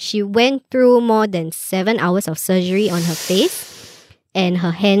 hours, she went through more than 7 hours of surgery on her face and her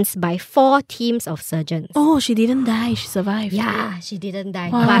hands by 4 teams of surgeons. Oh, she didn't die. She survived. Yeah, she didn't die.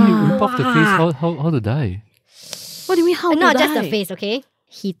 Wow. How do you rip But off the face? How to die? What do you mean how not to just die? the face, okay?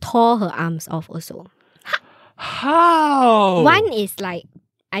 He tore her arms off also. How? One is like,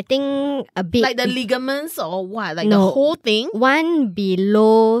 I think a bit Like the ligaments or what? Like No. the whole thing? one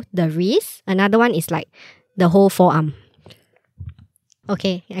below the wrist, another one is like the whole forearm.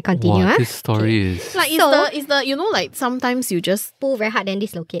 Okay, I continue. Wow, Huh? this story is... Like So- is the you know like sometimes you just Pull very hard, then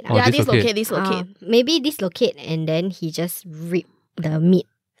dislocate. Oh, yeah dislocate. dislocate. Maybe dislocate and then he just rip the meat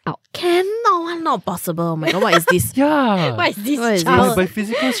out. Not possible. Oh my god, what is this? Yeah. What is this? What is child? By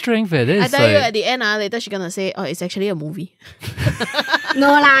physical strength, that I is tell you like... at the end, later she's gonna say, oh, it's actually a movie. No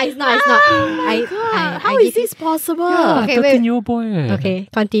lah, it's not. How is this possible? Yeah, Okay, wait. 13-year-old boy. Okay,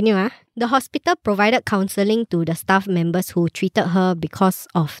 continue. The hospital provided counselling to the staff members who treated her because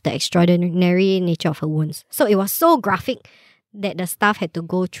of the extraordinary nature of her wounds. So it was so graphic that the staff had to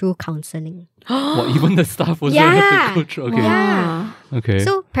go through counselling. What, even the staff also Yeah. had to go through. Okay. Yeah. Okay.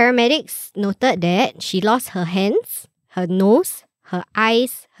 So paramedics noted that she lost her hands, her nose, her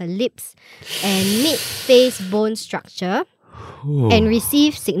eyes, her lips, and mid-face bone structure, Ooh. and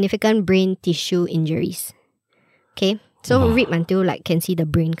received significant brain tissue injuries. Okay, so Wow. rip until like can see the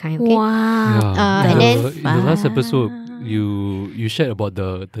brain kind. Okay, Yeah. and then- in the last episode, you shared about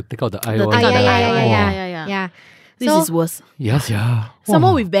the take out the eye The one. take out the eye Wow. one, yeah. yeah. This So- is worse. Yes, yeah.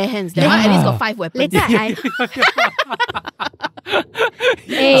 Someone Wow. with bare hands. That one at least got 5 weapons. Later I.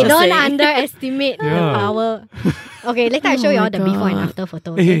 Hey, Just don't saying. underestimate the Yeah. power. Okay, later I show you Oh all my the before and God. after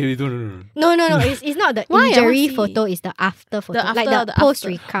photo. Hey, Okay? hey, no. No. It's not the Why? I injury want to photo. see. It's the after photo, The like after- the the post after.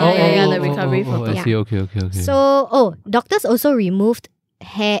 recovery. Yeah, the recovery photo. I Yeah. see. Okay. So, doctors also removed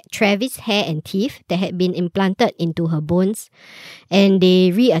Travis' hair and teeth that had been implanted into her bones, and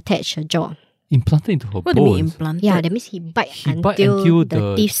they reattached her jaw. implanted into her What do you mean bones. implanted? Yeah, that means he bite He until, bite until the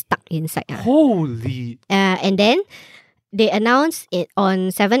the- teeth stuck inside. Holy. And then they announced it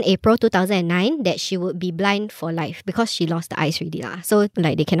on 7 April 2009 that she would be blind for life because she lost the eyes already lah. So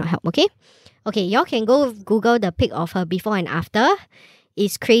like they cannot help, okay? Okay, y'all can go Google the pic of her before and after.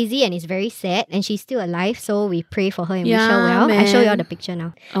 It's crazy and it's very sad, and she's still alive, so we pray for her and wish her Yeah, well. I show y'all man. the picture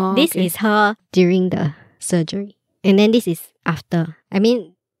now. Oh, This okay. is her during the surgery. And then this is after. I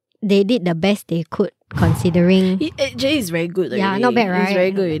mean, they did the best they could considering. Jay is very good. Yeah, already. not bad, right? He's very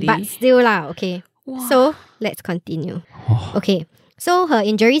good already. But still lah, okay. Wow. So let's continue. Okay, so her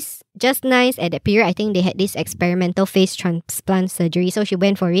injuries just nice at that period. I think they had this experimental face transplant surgery, so she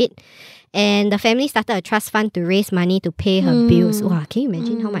went for it. And the family started a trust fund to raise money to pay her bills. Wow, can you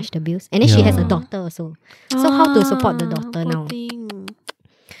imagine how much the bills? And then she has a Yeah. daughter also. So how to support the daughter poor now? thing.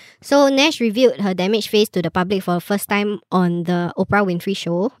 So Nash revealed her damaged face to the public for the first time on the Oprah Winfrey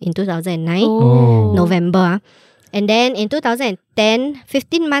Show in 2009, Oh. November. And then in 2010,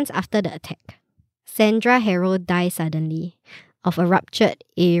 15 months after the attack, Sandra Harrow died suddenly of a ruptured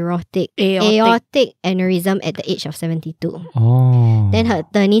aortic aneurysm at the age of 72. Oh. Then her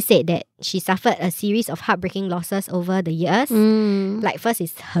attorney said that she suffered a series of heartbreaking losses over the years. Mm. Like first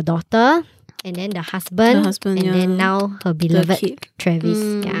is her daughter, and then the husband, and yeah. then now her beloved kid.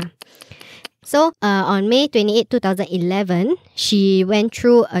 Travis. Yeah. So on May 28, 2011, she went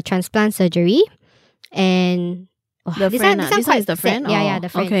through a transplant surgery, and This one is the friend? sad. Yeah, the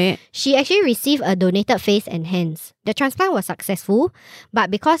friend. Okay. She actually received a donated face and hands. The transplant was successful, but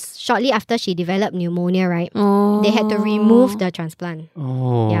because shortly after she developed pneumonia, right, Oh. they had to remove the transplant.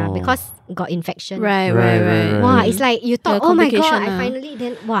 Oh. Yeah, because got infection. Right. Wow, it's like you thought, The oh my god, complication, I finally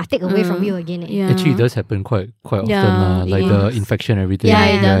then take away from you again. Yeah. Actually, it does happen quite often, Yeah, like it the is. infection, everything. Yeah,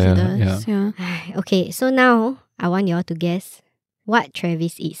 Yeah, it does. yeah, It does. yeah. Yeah. Okay, so now I want y'all to guess what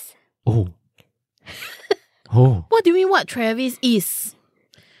Travis is. Oh. Oh. What do you mean what Travis is?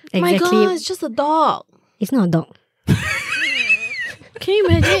 Exactly. My God, it's just a dog. It's not a dog. Can you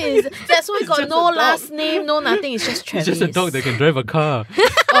imagine? That's why got no last name, no nothing. It's just Travis. It's just a dog that can drive a car.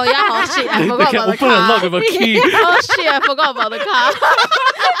 Oh yeah, oh shit, I They forgot can about the open a car. lock with a key. Oh shit, I forgot about the car.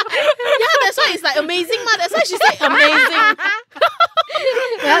 Yeah, that's why it's like amazing, ma. That's why she's like amazing.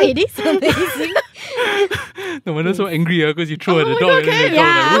 Well, it is amazing. No wonder so angry because you throw at the my dog God, and then the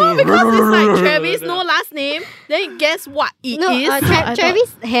yeah. dog like, Because it's like Travis, no last name. Then guess what it No, is? So I thought,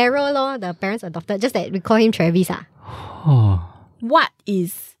 Travis Harrow, lor, the parents adopted. Just that we call him Travis. Oh. what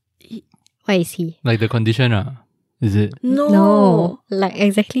is? What is he? Like the condition, is it? No. Like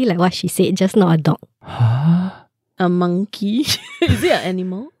exactly like what she said, just not a dog. Huh? A monkey. Is it an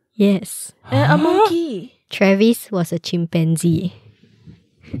animal? Yes. A monkey. Travis was a chimpanzee.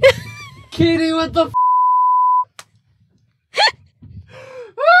 Kidding, what the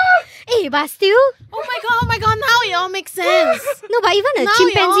Hey, but still, Oh my god, now it all makes sense. no, but even a Now it all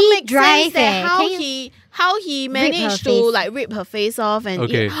chimpanzee makes drive, sense that how he her managed to face. like rip her face off and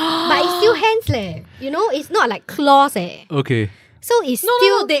Okay. but it's still hands leh. You know, it's not like claws eh. Okay. So it's No,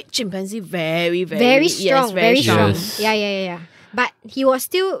 still they chimpanzee very very strong, yes, very strong. Yes. Yeah. But he was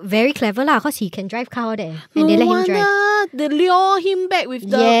still very clever lah, cause he can drive car there, and they No let him drive. wonder they lure him back with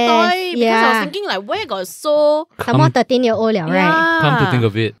the Yes, toy because I yeah. was thinking like where got so Some more 13-year-old right? Yeah. Come to think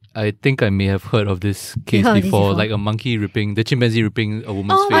of it, I think I may have heard of this case heard of this before, before? like a monkey ripping, the chimpanzee ripping a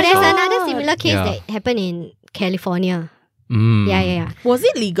woman's Oh, face Oh, there's off. another similar case Yeah. that happened in California. Mm. Yeah. was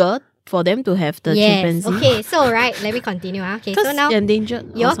it legal for them to have the Yes. chimpanzee? Okay, so right, let me continue. Okay, so now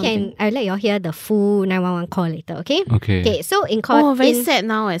endangered. or y'all something. I'll let y'all hear the full 911 call later, okay? Okay. Okay, so in court, Oh, very sad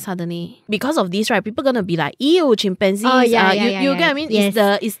now suddenly. Because of this, right, people gonna be like, ew, chimpanzees. Oh, yeah, you yeah. get what I mean? Yes.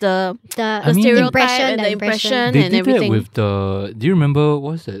 It's the the I mean- stereotype impression, and the impression They and did everything. that with the. Do you remember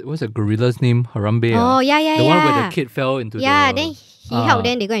what's the gorilla's name? Harambe. Oh, yeah. The one where the kid fell into Yeah, the. then he helped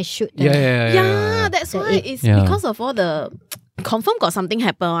them, they go and shoot them. Yeah. That's The why egg. it's Yeah. because of all the confirm got something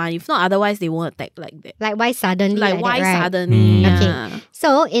happen. If not, otherwise they won't attack like that. Like why suddenly Like like why that, right? suddenly? Mm. Yeah.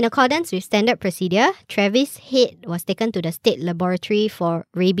 So, in accordance with standard procedure, Travis' head was taken to the state laboratory for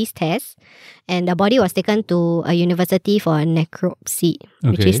rabies tests, and the body was taken to a university for a necropsy,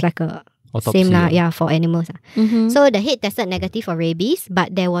 which Okay. is like a Autopsy, same lah, yeah. for animals. Mm-hmm. So the head tested negative for rabies,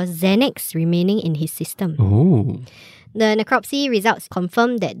 but there was Xanax remaining in his system. Oh. The necropsy results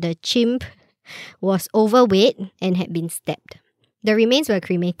confirmed that the chimp was overweight and had been stabbed. The remains were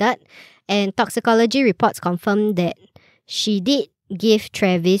cremated, and toxicology reports confirmed that she did give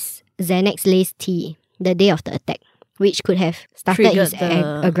Travis Xanax-laced tea the day of the attack, which could have started his Triggered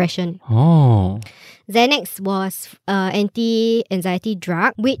the- aggression. Oh. Xanax was an anti-anxiety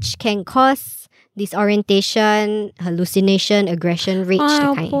drug, which can cause disorientation, hallucination, aggression, rage,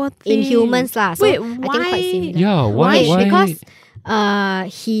 Oh, that poor kind. In thing. humans lah. So Wait, I think why? quite similar. Yeah. Why? Okay, Why?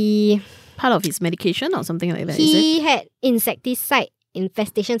 because he Part of his medication or something like that, is it? he had insecticide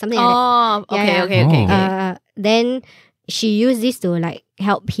infestation, something like that. Oh, okay, Yeah, okay, okay, Oh. okay. Then she used this to like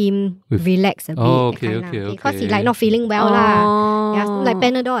help him With- relax a bit. Oh, that okay, kind lah. okay, Because he okay. like not feeling well lah. Yeah, like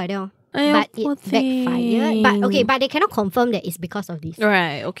Panadol like that. Oh. Aiyo, But poor it backfired. But okay, thing. but they cannot confirm that it's because of this.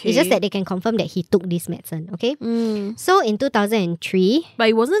 Right, okay. It's just that they can confirm that he took this medicine. Okay. Mm. So in 2003, But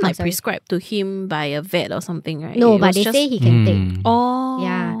it wasn't Oh, like sorry. prescribed to him by a vet or something, right? no, It but was they just- say he can take. Mm. Oh.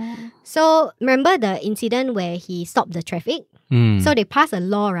 Yeah. So remember the incident where he stopped the traffic? Mm. So they passed a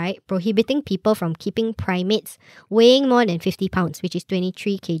law, right, prohibiting people from keeping primates weighing more than 50 pounds, which is 23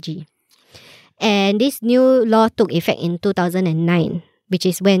 kg. And this new law took effect in 2009, which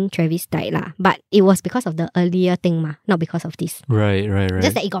is when Travis died lah. But it was because of the earlier thing ma, not because of this. Right.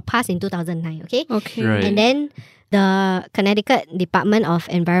 Just that it got passed in 2009, okay? Okay. Right. And then the Connecticut Department of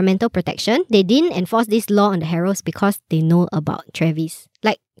Environmental Protection, they didn't enforce this law on the Harrows because they know about Travis.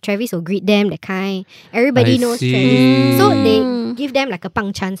 Like, Travis will greet them, that kind. Everybody I knows see. Travis. So they Mm. give them like a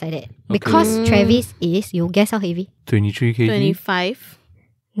pang chance like that. Because Travis is, you guess how heavy? 23 kg. 25.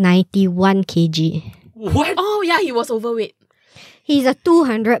 91 kg. What? Oh, yeah, he was overweight. He's a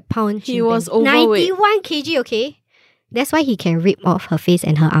 200-pound He was chimpanzee. overweight. 91 kg, okay? That's why he can rip off her face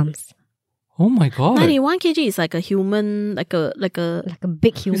and her arms. Oh my god. 91 kg is like a human, like a Like a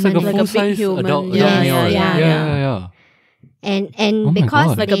big human. It's like a Like a big full-size human. adult Yeah, male, yeah, right? yeah. yeah. And Oh my because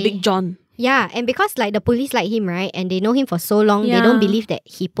God. like a they- big John. Yeah, and because like the police like him, right? And they know him for so long, they don't Yeah. believe that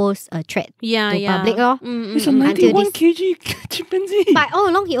he posed a threat Yeah, to yeah. public lor. It's a Until 91 this- kg chimpanzee. But all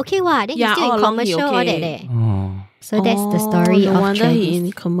along he okay what? Then Yeah, he's still all in along he commercial all that okay. there. Oh. So that's the story no of wonder Travis. he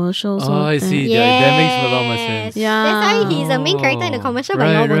in commercials. Oh, all I that. see. Yes. That makes a lot more sense. Yeah. That's why he's the main character in the commercial, but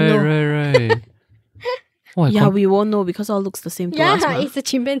y'all right, won't know. right. Oh, Yeah, we won't know because all looks the same to Yeah, us. Ma. it's a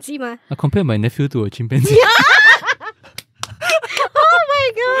chimpanzee ma. I compared my nephew to a chimpanzee. Oh my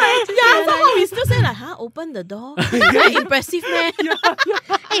god. Yeah, somehow we still say like, open the door. Very impressive, man.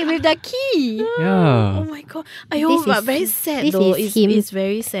 Hey, with the key. Oh Yeah. my god. Ayo, This but is- very sad this though. is It's, him. it's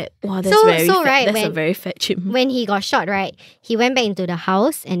very sad. Wow, that's So- very so fat. right, That's a when- very fat chimp. When he got shot, right, he went back into the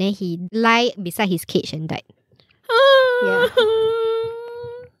house and then he lied beside his cage and died. Yeah.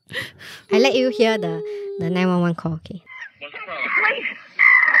 I let you hear the 911 call, okay? What's the problem? Police!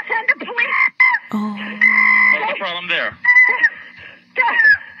 Send the police! Oh. What's the problem there?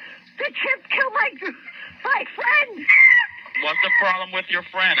 The chimp killed my friend! What's the problem with your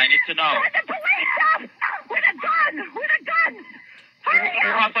friend? I need to know. Send the police up! With a gun! With a gun! Hurry Who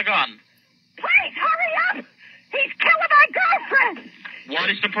up! has a gun? Please, hurry up! He's killing my girlfriend! What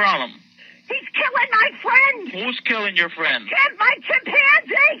is the problem? He's killing my friend! Who's killing your friend? My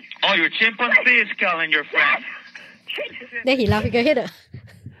chimpanzee! Oh, your chimpanzee is killing your friend. Then he laughed. You can hear the...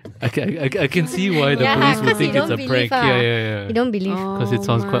 I can see why the Yeah, police would 'cause think you it's a don't prank. believe her. Yeah. You don't believe. Because it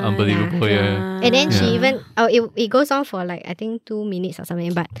sounds quite my unbelievable, yeah. God. And then she Yeah. even it goes on for like I think 2 minutes or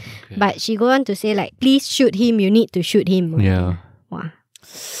something. But she go on to say like, please shoot him. You need to shoot him. Yeah. Wow,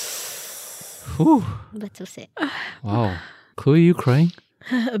 Whew. that's so sad. Wow. Chloe, you crying?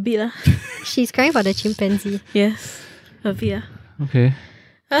 A bit lah. She's crying for the chimpanzee. Yes. A bit lah. Okay.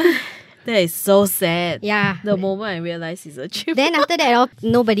 That is so sad. Yeah. The moment I realized it's a chimp. Then after that,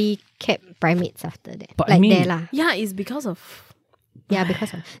 nobody kept primates after that. But I like mean- there lah. Yeah, it's because of... Yeah,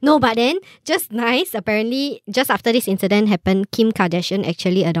 because of no. But then just nice. Apparently, just after this incident happened, Kim Kardashian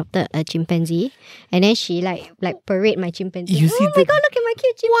actually adopted a chimpanzee, and then she like parade my chimpanzee. You see oh my the- god, look at my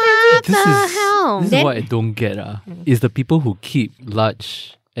cute chimpanzee. hell? This Then- is what I don't get. Is the people who keep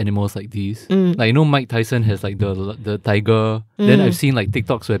large animals like these. Mm. Like, you know, Mike Tyson has like the tiger. Then I've seen like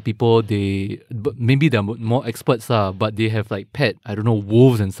TikToks where people, but maybe they're more experts, but they have like pet, I don't know,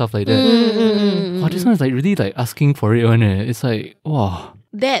 wolves and stuff like that. Wow, this one is like really like asking for it, one. It's like, wow.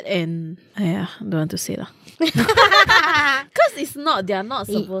 That and... Yeah, don't want to say lah. Because it's not... They are not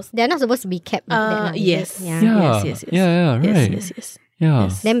supposed... They're not supposed to be kept like that. lah, is yes. it? Yeah. Yeah. Yes. Yeah, right. Yes. Yeah.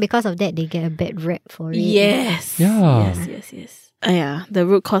 Yes. Then because of that, they get a bad rap for it. Yes. Yeah. Yes. Yeah, the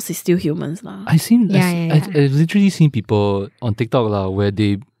root cause is still humans lah. I've Yeah. literally seen people on TikTok where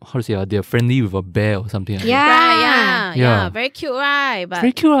they, how to say, they're friendly with a bear or something. Like that. Yeah. Right, Yeah. very cute, right? But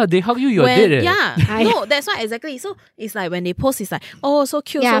Very cute, they hug you, you're when, dead. yeah, I- no, that's why exactly. So it's like when they post, it's like, oh, so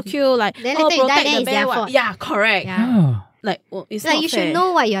cute, Yeah. so cute, like, Then oh, later you die, protect then the it's bear. their what? fault. Yeah, correct. Yeah. Yeah. Like, it's Like not you fair. should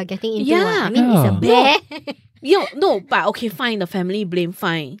know what you are getting into. Yeah. what. I mean, it's a Yeah. bear. No, but okay, fine. The family blame,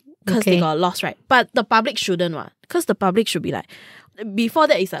 fine, because Okay. they got lost, right? But the public shouldn't, what? Because the public should be like, before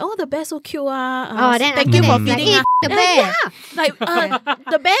that, it's like, oh, the bear so cute, Oh, then thank you for after that, feeding. like, the bear. Yeah, like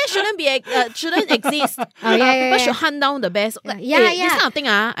the bear shouldn't exist. Oh, yeah. People should hunt down the bears. Like, Yeah, This yeah. kind of thing,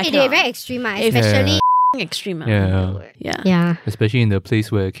 I Hey, they're cannot. very extreme, If- especially. Extreme. Yeah. Yeah. Especially in the place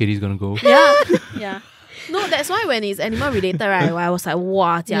where Katie's gonna go. Yeah. No, that's why when it's animal related, right, I was like,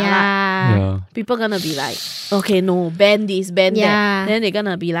 wow, Yeah. Yeah. people gonna be like, okay, no, ban this, ban Yeah. that. Then they're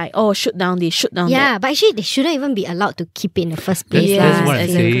gonna be like, oh, shoot down this, shoot down Yeah, that. but actually, they shouldn't even be allowed to keep it in the first place. That's lah. what I'm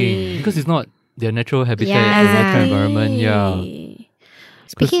exactly. saying. Because it's not their natural habitat, Yeah. it's their natural environment. Yeah.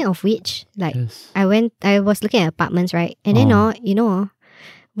 Speaking of which, like, Yes. I was looking at apartments, right? And then,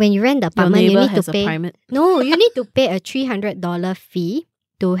 when you rent the Your apartment, you neighbor need to has a pay. primate. No, you need to pay a $300 fee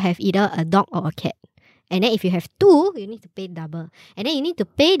to have either a dog or a cat. And then if you have two, you need to pay double. And then you need to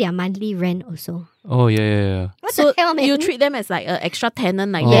pay their monthly rent also. Oh, yeah. What So the hell, man? you treat them as like an extra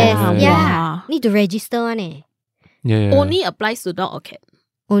tenant like Oh, Yes, that. yeah. Wow. Need to register one eh. Yeah. Only applies to dog or cat.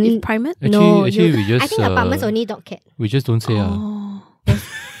 Only If primate? Actually, we just. I think apartments only dog cat. We just don't say. Oh.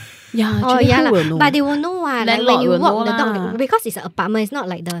 Yeah, Oh actually, yeah, who lah. will know? But they will know like when Landlord you will walk know the dog lah. because it's an apartment. It's not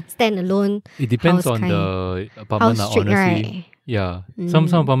like the standalone It depends house on kind. the apartment, house strict, honestly. right? Yeah. Some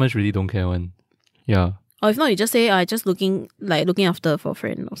apartments really don't care one. Yeah. Or if not, you just say, I just looking after for a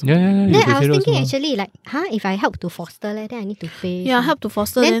friend or something. Yeah. Then you can I was say that thinking also. actually like, if I help to foster, then I need to pay. Yeah, help to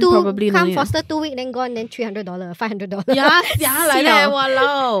foster, then Then probably no come need. foster 2 weeks, then gone, then $300, $500. Yeah, like that.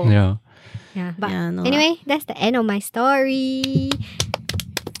 Walao. Yeah. Yeah, but Yeah, no anyway, that's the end of my story.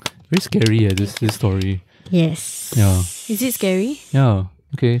 Very scary, this story. Yes. Yeah. Is it scary? Yeah.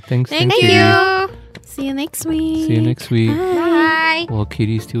 Okay, thanks. Thank Katie. you. See you next week. See you next week. Bye. Well,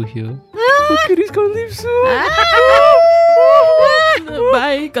 Katie's still here. Katie's gonna leave soon.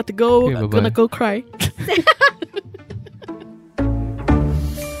 Bye. Got to go. Okay, I'm bye-bye. gonna go cry.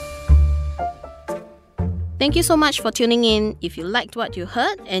 Thank you so much for tuning in. If you liked what you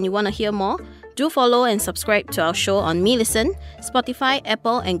heard and you want to hear more, do follow and subscribe to our show on MeListen, Spotify,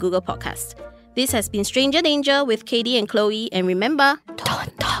 Apple, and Google Podcasts. This has been Stranger Danger with Katie and Chloe, and remember,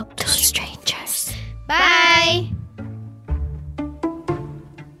 Don't talk to strangers. Bye.